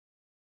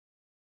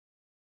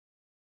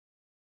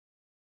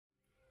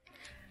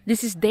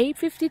This is day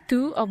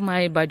 52 of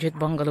my budget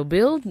bungalow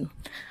build.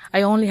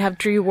 I only have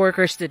 3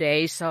 workers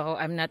today, so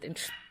I'm not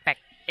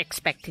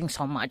expecting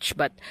so much.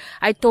 But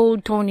I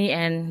told Tony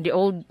and the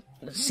old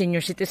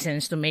senior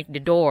citizens to make the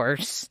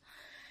doors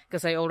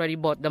because I already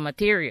bought the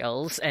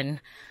materials, and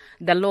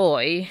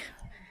Daloy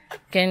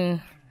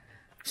can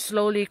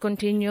slowly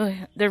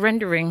continue the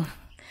rendering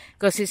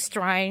because he's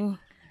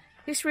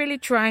really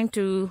trying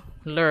to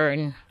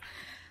learn.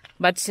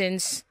 But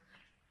since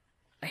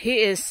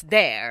he is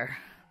there,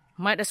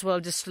 might as well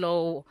just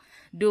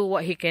do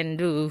what he can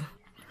do.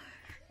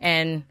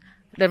 And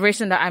the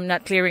reason that I'm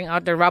not clearing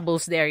out the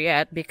rubbles there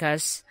yet,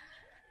 because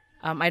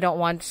I don't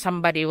want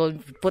somebody will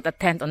put a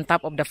tent on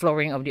top of the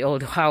flooring of the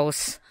old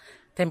house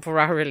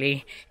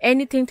temporarily.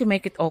 Anything to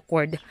make it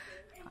awkward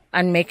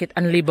and make it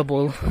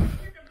unlivable.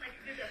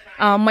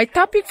 My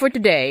topic for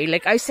today,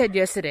 like I said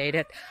yesterday,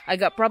 that I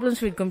got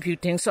problems with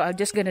computing, so I'm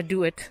just gonna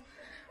do it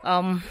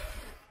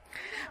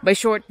by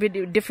short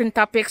video, different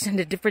topics and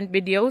the different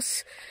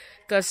videos,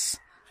 because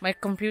my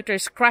computer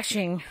is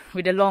crashing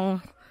with the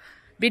long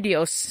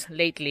videos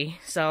lately.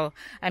 So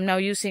I'm now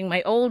using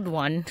my old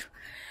one.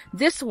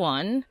 This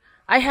one,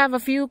 I have a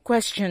few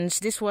questions.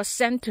 This was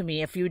sent to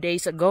me a few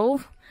days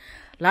ago.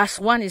 Last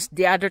one is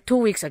the other 2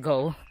 weeks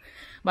ago.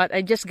 But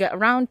I just got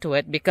around to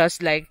it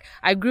because like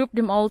I grouped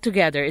them all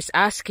together. It's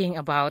asking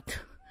about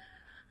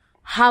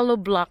hollow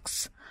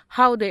blocks,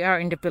 how they are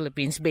in the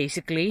Philippines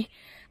basically.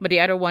 But the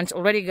other ones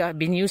already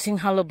been using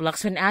hollow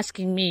blocks and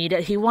asking me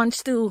that he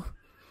wants to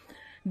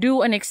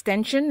do an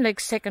extension like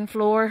 2nd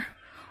floor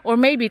or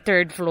maybe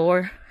 3rd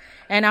floor.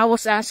 And I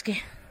was asking,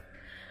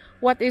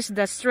 what is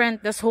the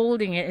strength that's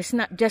holding it? It's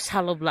not just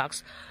hollow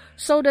blocks.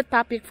 So the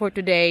topic for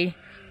today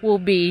will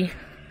be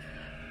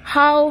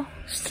how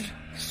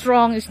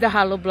strong is the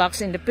hollow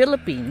blocks in the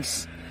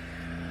Philippines.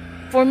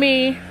 For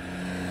me,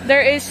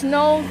 there is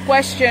no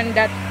question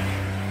that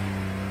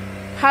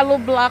hollow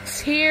blocks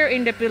here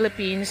in the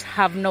Philippines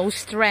have no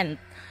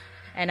strength.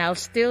 And I'll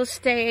still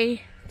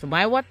stay to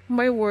what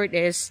my word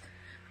is,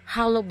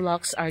 hollow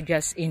blocks are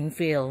just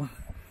infill.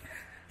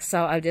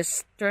 So I'll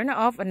just turn it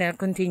off and then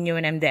continue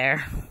when I'm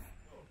there.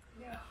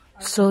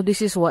 So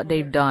this is what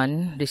they've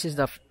done. This is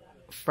the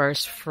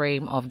first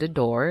frame of the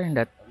door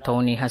that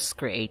Tony has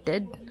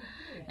created.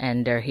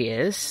 And there he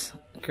is,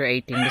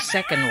 creating the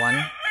second one.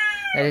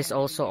 That is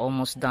also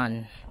almost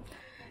done.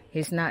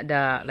 He's not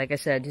the, like I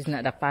said, he's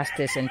not the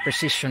fastest in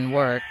precision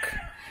work.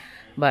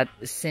 But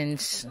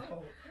since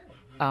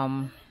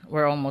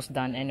we're almost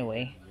done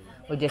anyway,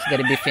 we're just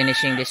gonna be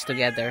finishing this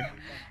together.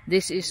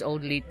 This is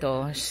old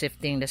Lito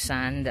sifting the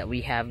sand that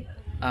we have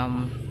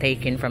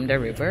taken from the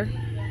river.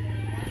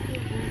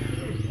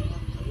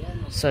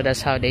 So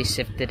that's how they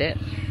sifted it.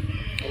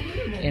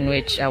 In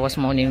which I was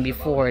moaning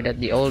before that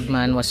the old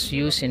man was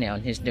using it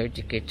on his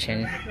dirty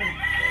kitchen.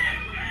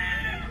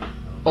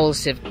 All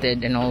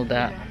sifted and all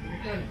that.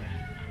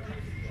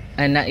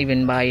 And not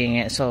even buying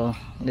it. So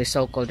they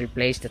so-called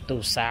replaced the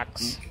 2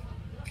 sacks.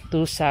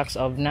 2 sacks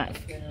of not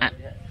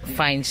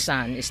fine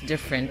sand is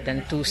different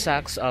than 2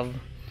 sacks of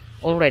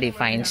already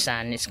fine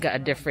sand. It's got a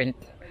different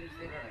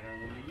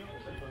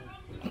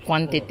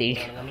quantity.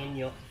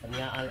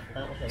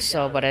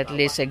 So, but at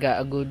least I got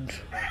a good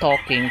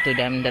talking to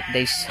them that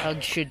they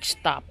should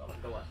stop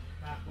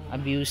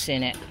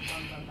abusing it.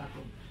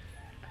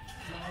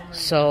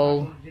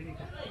 So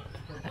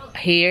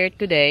here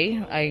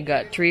today I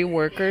got 3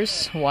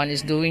 workers. One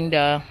is doing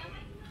the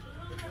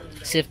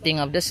sifting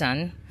of the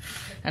sand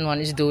and one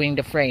is doing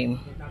the frame.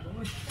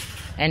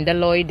 And the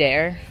Lloyd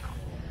there,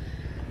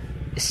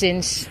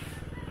 since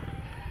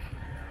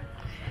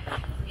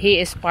he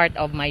is part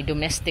of my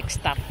domestic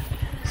staff,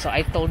 so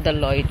I told the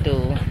Lloyd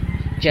to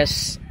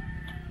just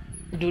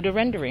do the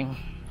rendering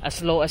as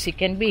slow as he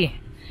can be,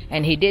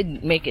 and he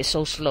did make it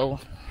so slow.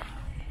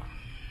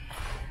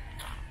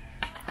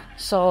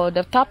 So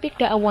the topic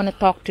that I want to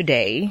talk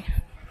today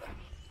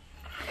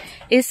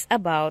is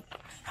about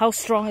how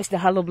strong is the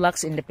hollow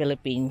blocks in the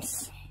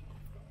Philippines.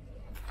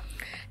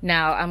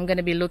 Now I'm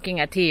gonna be looking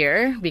at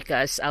here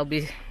because I'll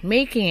be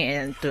making it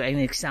into an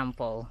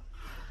example.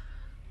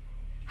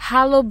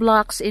 Hollow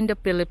blocks in the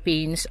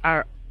Philippines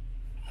are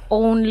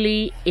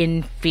only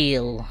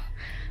infill.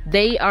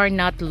 They are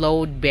not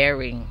load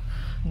bearing.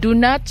 Do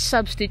not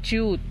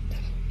substitute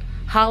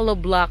hollow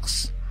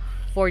blocks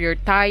for your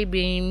tie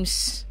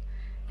beams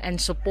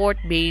and support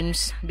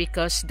beams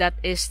because that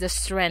is the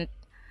strength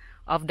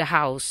of the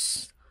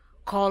house.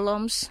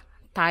 Columns,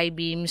 tie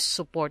beams,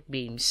 support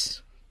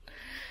beams.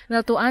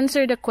 Now to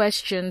answer the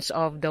questions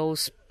of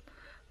those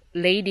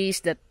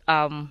ladies that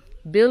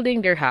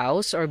building their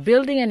house or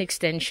building an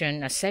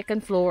extension, a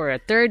 2nd floor or a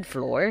 3rd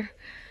floor,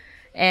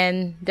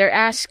 and they're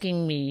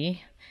asking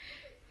me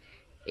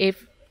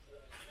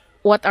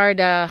what are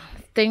the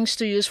things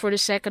to use for the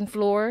 2nd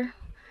floor.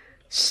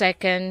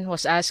 Second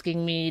was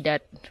asking me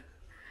that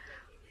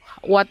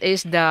what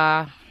is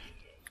the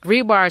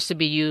rebars to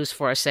be used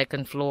for a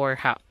 2nd floor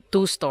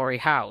 2-story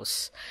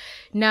house.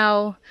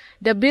 Now,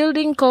 the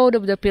building code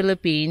of the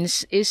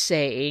Philippines is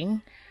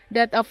saying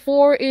that a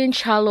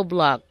 4-inch hollow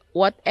block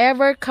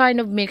whatever kind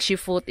of mix you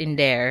put in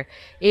there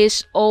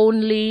is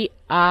only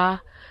a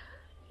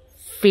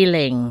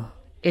filling,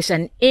 is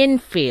an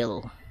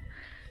infill,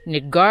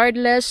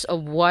 regardless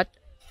of what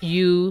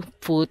you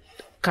put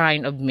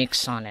kind of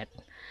mix on it.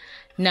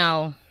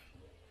 Now,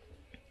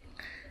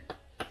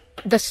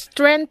 the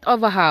strength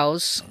of a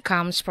house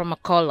comes from a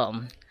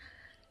column.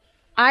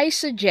 I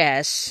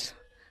suggest,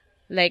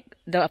 like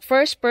the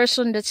first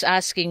person that's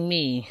asking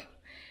me,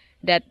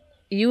 that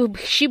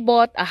she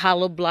bought a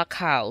hollow block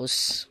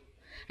house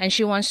and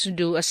she wants to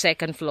do a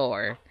second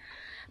floor.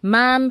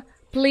 Ma'am,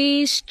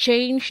 please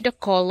change the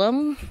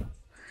column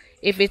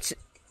if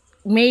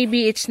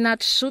maybe it's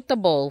not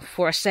suitable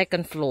for a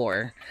second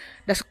floor.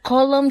 The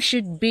column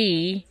should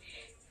be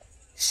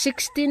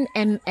 16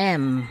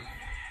 mm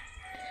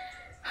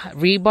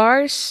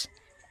rebars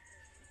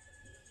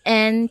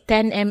and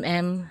 10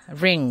 mm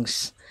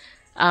rings.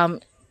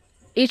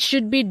 It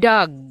should be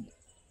dug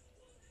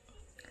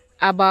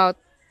about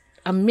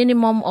a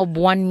minimum of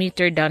 1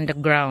 meter down the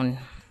ground,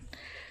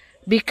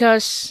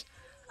 because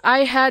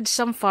I had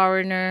some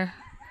foreigner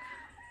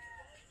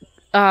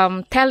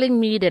telling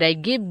me that I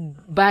give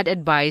bad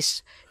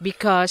advice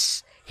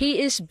because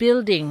he is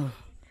building,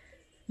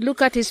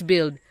 look at his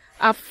build,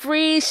 a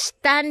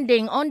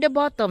freestanding on the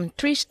bottom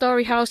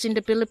 3-story house in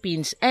the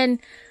Philippines. And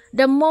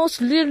the most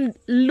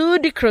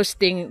ludicrous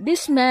thing,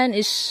 this man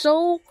is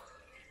so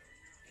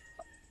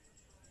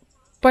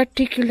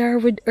particular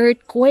with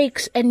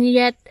earthquakes, and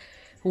yet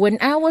when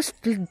I was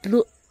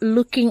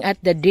looking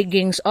at the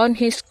diggings on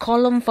his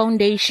column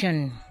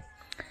foundation,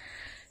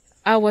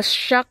 I was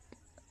shocked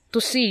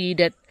to see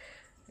that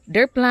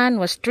their plan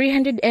was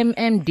 300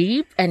 mm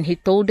deep and he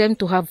told them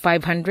to have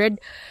 500.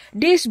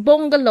 This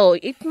bungalow,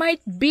 it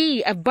might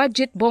be a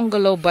budget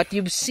bungalow, but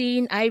you've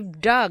seen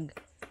I've dug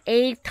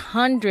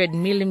 800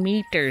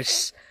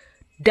 millimeters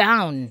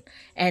down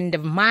and the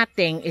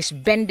matting is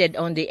bended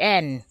on the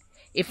end.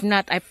 If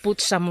not, I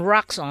put some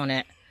rocks on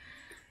it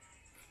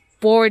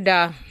for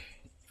the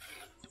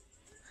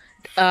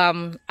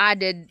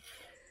added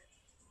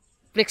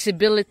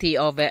flexibility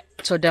of it,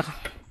 so the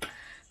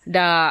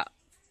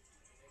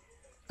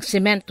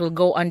cement will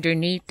go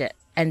underneath it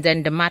and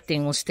then the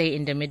matting will stay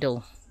in the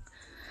middle.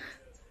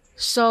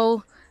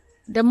 So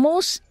the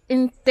most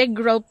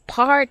integral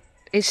part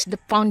is the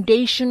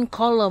foundation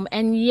column,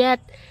 and yet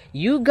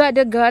you got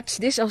the guts,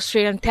 this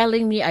Australian,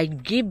 telling me I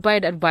give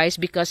bad advice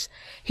because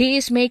he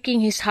is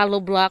making his hollow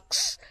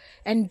blocks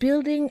and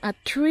building a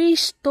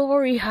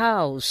 3-story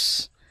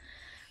house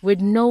with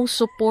no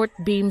support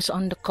beams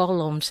on the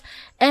columns,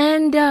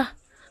 and the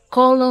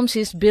columns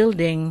he's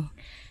building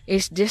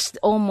is just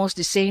almost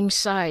the same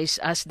size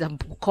as the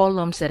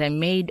columns that I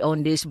made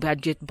on this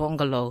budget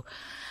bungalow.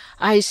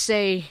 I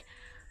say,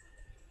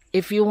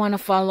 if you want to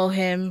follow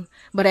him,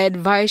 but I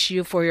advise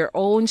you for your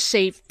own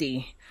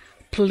safety,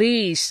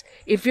 please,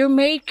 if you're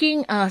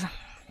making a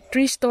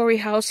 3-story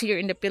house here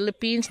in the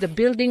Philippines, the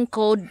building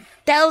code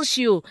tells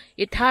you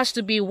it has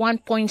to be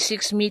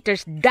 1.6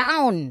 meters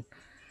down.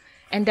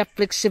 And the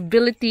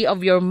flexibility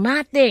of your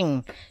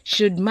matting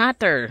should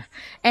matter.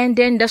 And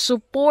then the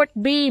support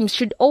beams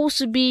should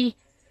also be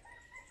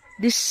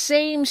the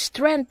same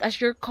strength as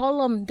your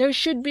column. There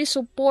should be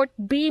support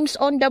beams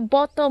on the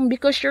bottom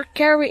because you're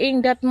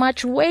carrying that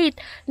much weight,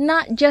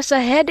 not just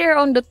a header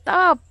on the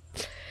top.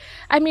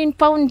 I mean,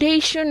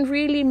 foundation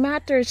really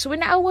matters.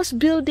 When I was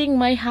building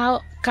my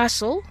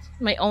castle,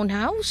 my own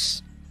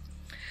house,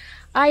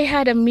 I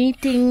had a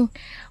meeting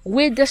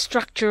with the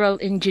structural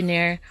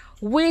engineer,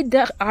 with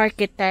the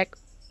architect.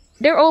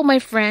 They're all my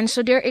friends,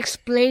 so they're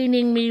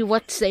explaining me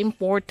what's the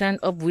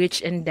important of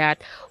which and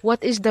that.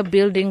 What is the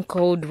building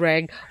code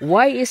reg?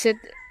 Why is it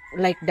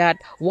like that?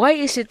 Why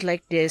is it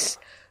like this?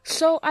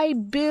 So I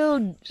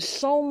build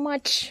so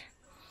much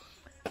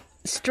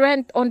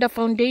strength on the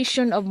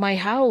foundation of my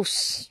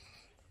house.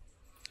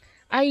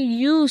 I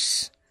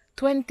use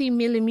 20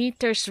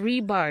 millimeters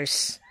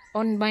rebars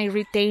on my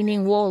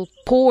retaining wall,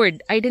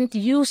 poured. I didn't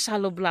use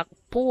hollow block,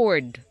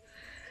 poured.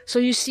 So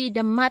you see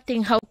the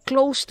matting, how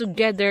close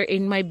together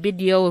in my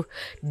video,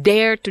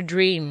 Dare to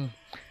Dream.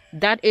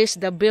 That is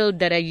the build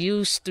that I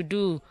used to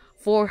do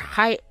for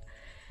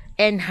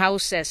high-end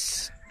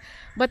houses.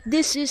 But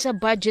this is a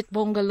budget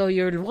bungalow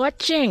you're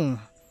watching.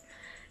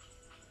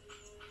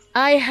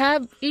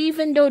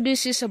 Even though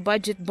this is a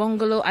budget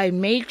bungalow, I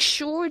make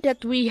sure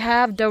that we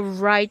have the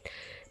right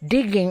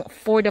digging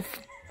for the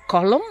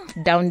column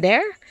down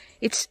there.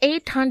 It's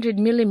 800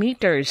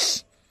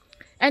 millimeters.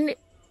 And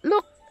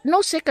look,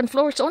 no second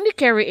floor, it's only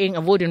carrying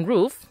a wooden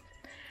roof.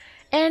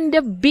 And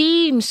the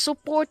beams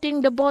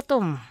supporting the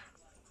bottom.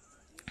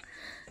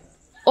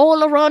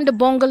 All around the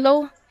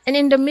bungalow and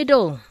in the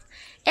middle.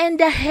 And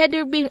the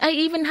header beam, I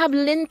even have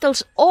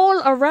lintels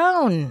all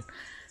around.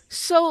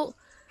 So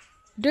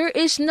there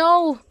is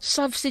no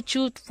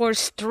substitute for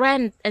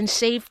strength and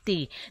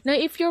safety. Now,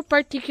 if you're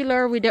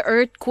particular with the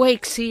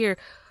earthquakes here,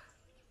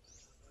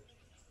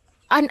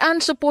 an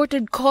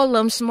unsupported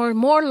columns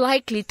more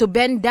likely to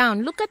bend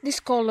down. Look at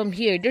this column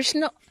here. There's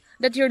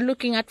that you're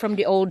looking at from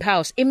the old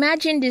house.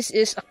 Imagine this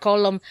is a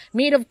column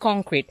made of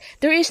concrete.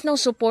 There is no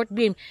support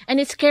beam, and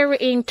it's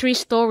carrying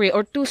 3-story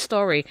or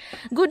 2-story.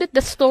 Good that the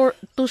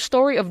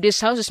 2-story of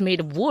this house is made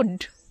of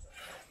wood,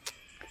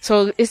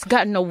 so it's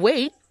got no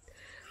weight.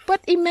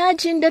 But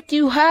imagine that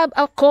you have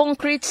a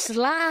concrete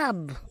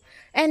slab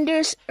and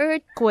there's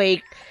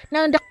earthquake.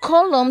 Now the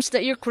columns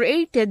that you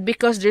created,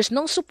 because there's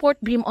no support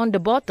beam on the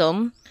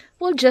bottom,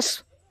 will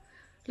just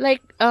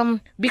like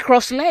be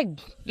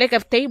cross-legged, like a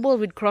table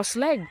with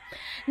cross-leg.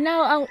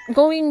 Now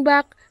going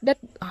back, that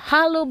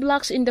hollow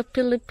blocks in the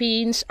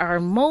Philippines are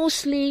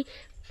mostly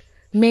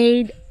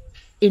made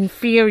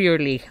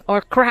inferiorly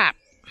or crap.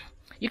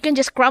 You can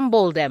just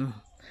crumble them.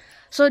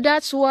 So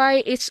that's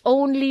why it's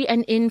only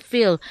an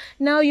infill.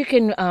 Now you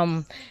can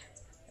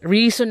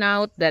reason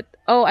out that,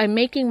 oh, I'm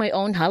making my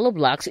own hollow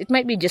blocks. It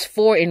might be just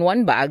 4 in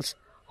 1 bags.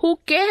 Who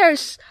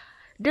cares?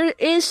 There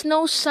is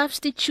no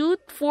substitute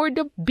for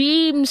the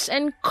beams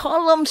and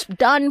columns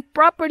done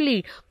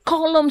properly.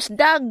 Columns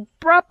dug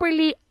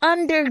properly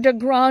under the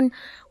ground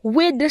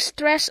with the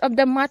stress of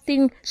the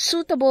matting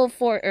suitable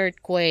for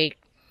earthquake.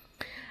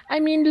 I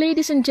mean,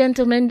 ladies and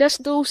gentlemen, that's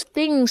those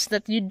things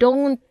that you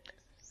don't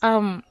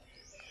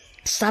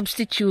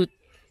substitute.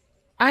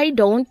 I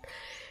don't.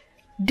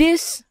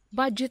 This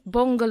budget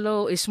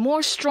bungalow is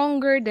more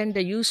stronger than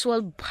the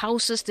usual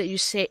houses that you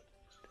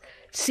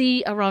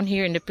see around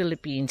here in the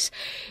Philippines.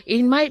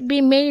 It might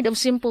be made of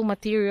simple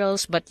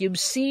materials, but you've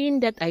seen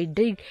that I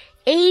dig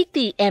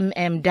 80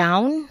 mm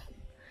down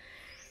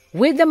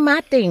with the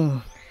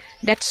matting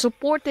that's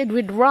supported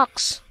with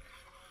rocks,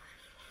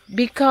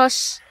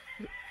 because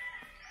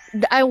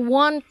I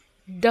want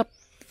the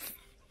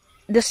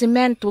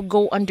cement to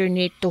go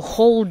underneath to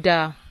hold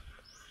the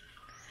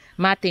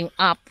matting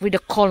up with a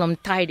column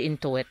tied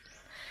into it.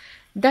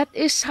 That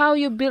is how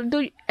you build.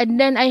 And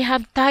then I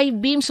have tie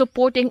beam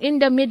supporting in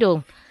the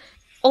middle,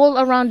 all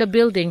around the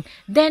building.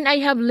 Then I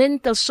have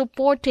lintels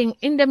supporting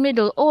in the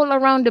middle, all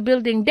around the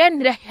building. Then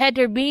the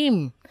header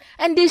beam.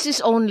 And this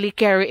is only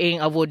carrying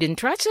a wooden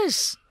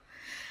trusses.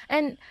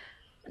 And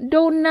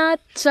do not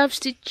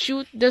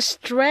substitute the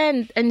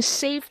strength and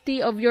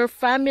safety of your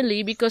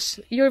family because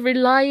you're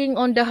relying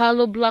on the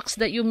hollow blocks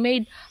that you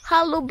made.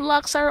 Hollow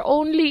blocks are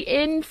only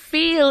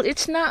infill.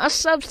 It's not a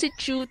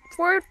substitute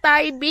for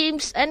tie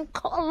beams and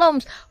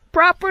columns.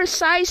 Proper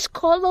size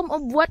column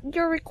of what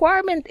your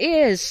requirement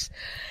is.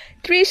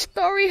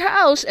 3-story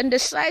house and the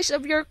size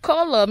of your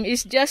column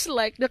is just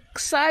like the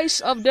size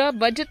of the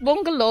budget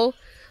bungalow.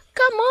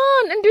 Come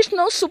on, and there's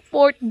no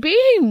support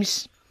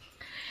beams.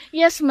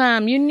 Yes,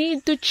 ma'am, you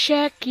need to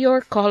check your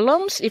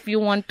columns if you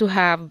want to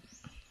have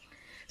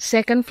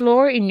second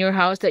floor in your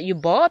house that you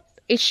bought.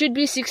 It should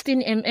be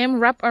 16 mm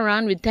wrap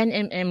around with 10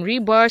 mm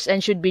rebars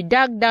and should be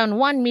dug down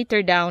 1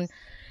 meter down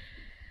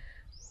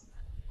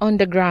on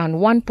the ground.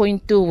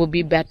 1.2 will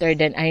be better,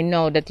 than I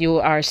know that you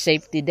are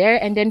safety there.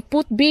 And then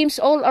put beams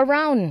all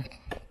around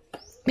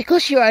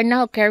because you are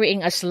now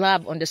carrying a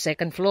slab on the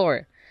second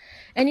floor.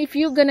 And if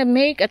you're gonna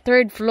make a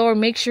third floor,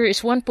 make sure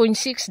it's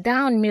 1.6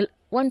 down,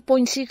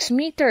 1.6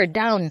 meter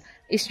down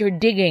is your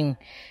digging,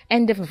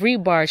 and the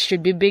rebars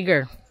should be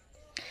bigger.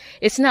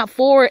 It's not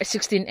 4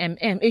 16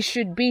 mm. It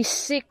should be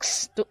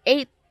 6 to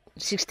 8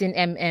 16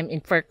 mm in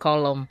per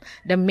column,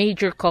 the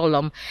major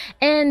column.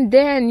 And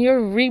then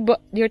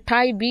your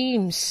tie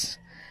beams,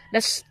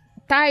 that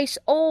ties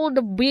all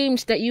the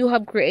beams that you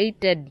have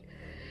created,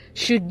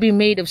 should be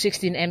made of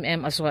 16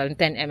 mm as well, and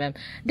 10 mm.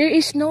 There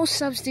is no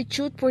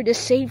substitute for the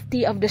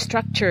safety of the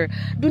structure.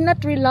 Do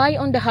not rely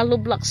on the hollow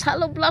blocks.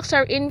 Hollow blocks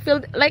are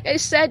infilled. Like I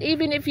said,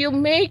 even if you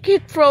make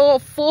it for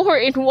 4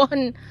 in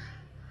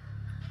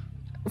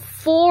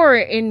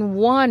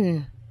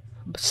 1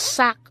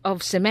 sack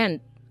of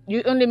cement,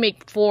 you only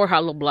make 4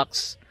 hollow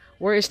blocks.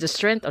 Where is the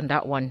strength on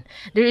that one?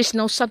 There is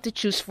no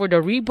substitutes for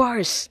the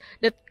rebars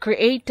that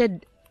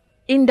created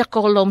in the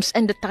columns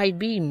and the tie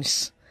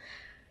beams.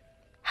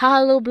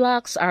 Hollow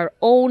blocks are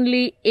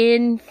only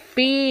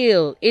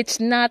infill. It's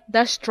not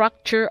the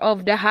structure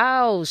of the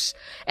house.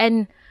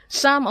 And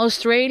some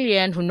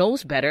Australian who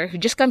knows better, who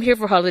just come here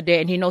for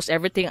holiday and he knows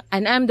everything,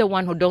 and I'm the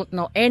one who don't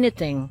know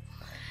anything.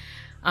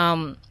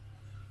 But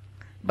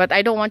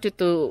I don't want you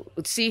to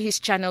see his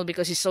channel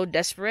because he's so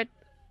desperate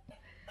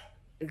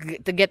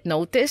to get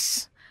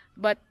noticed.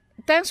 But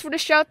thanks for the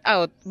shout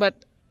out.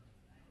 But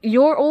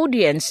your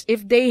audience,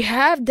 if they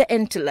have the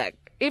intellect,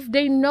 if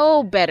they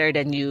know better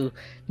than you,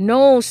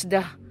 knows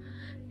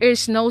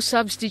there's no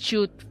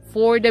substitute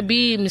for the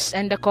beams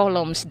and the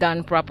columns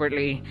done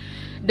properly.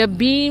 The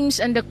beams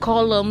and the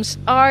columns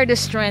are the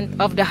strength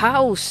of the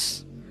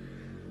house.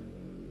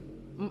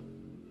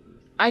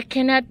 I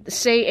cannot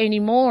say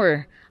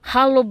anymore.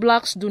 Hollow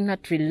blocks, do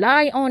not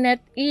rely on it,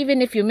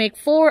 even if you make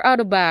 4 out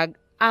of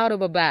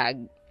a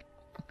bag.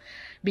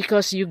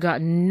 Because you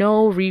got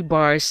no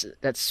rebars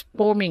that's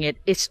forming it.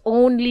 It's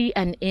only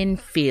an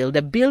infill.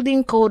 The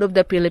building code of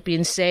the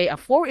Philippines say a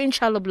 4-inch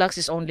hollow blocks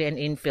is only an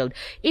infill.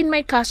 In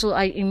my castle,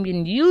 I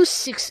even use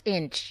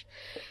 6-inch.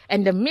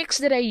 And the mix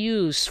that I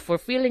use for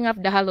filling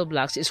up the hollow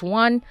blocks is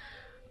 1,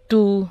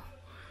 2,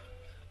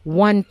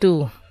 1,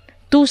 2.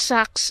 2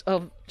 sacks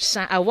of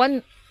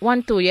sand,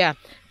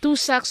 2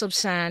 sacks of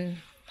sand,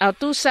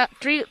 2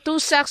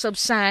 sacks of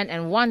sand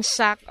and 1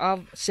 sack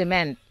of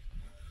cement.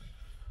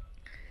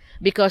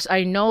 Because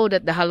I know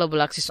that the hollow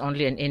blocks is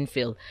only an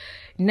infill.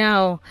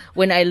 Now,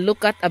 when I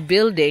look at a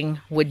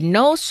building with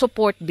no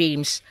support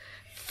beams,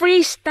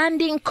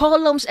 freestanding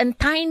columns and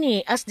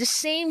tiny as the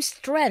same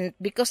strength,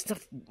 because the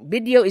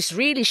video is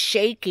really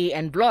shaky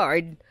and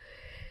blurred,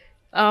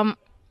 I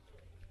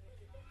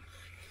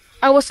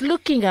was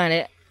looking at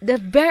it.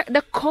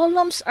 The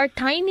columns are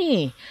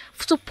tiny,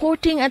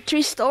 supporting a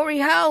 3-story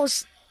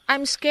house.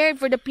 I'm scared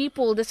for the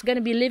people that's going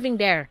to be living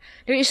there.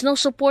 There is no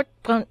support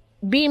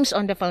beams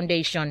on the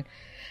foundation.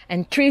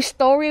 And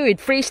 3-story with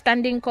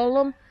freestanding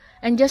column,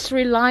 and just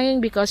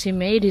relying because he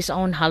made his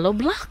own hollow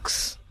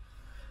blocks.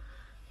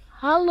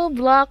 Hollow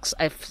blocks,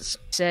 I've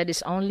said,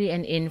 is only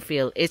an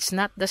infill. It's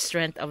not the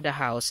strength of the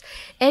house.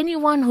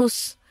 Anyone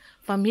who's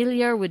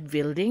familiar with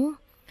building,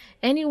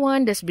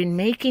 anyone that's been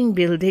making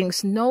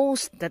buildings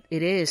knows that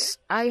it is.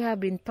 I have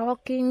been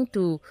talking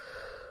to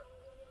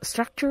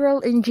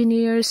structural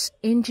engineers,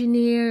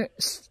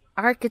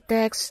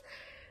 architects,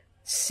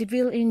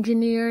 civil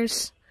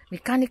engineers,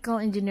 mechanical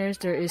engineers.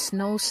 There is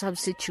no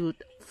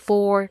substitute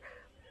for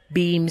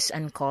beams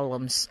and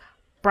columns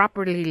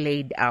properly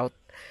laid out.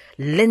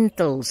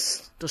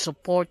 Lintels to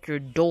support your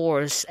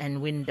doors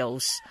and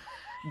windows.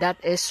 That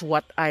is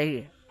what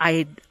I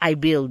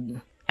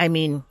build. I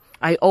mean,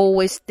 I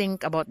always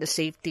think about the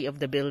safety of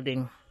the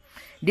building.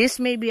 This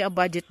may be a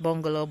budget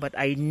bungalow, but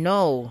I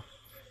know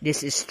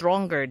this is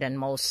stronger than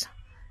most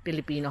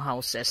Filipino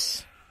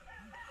houses.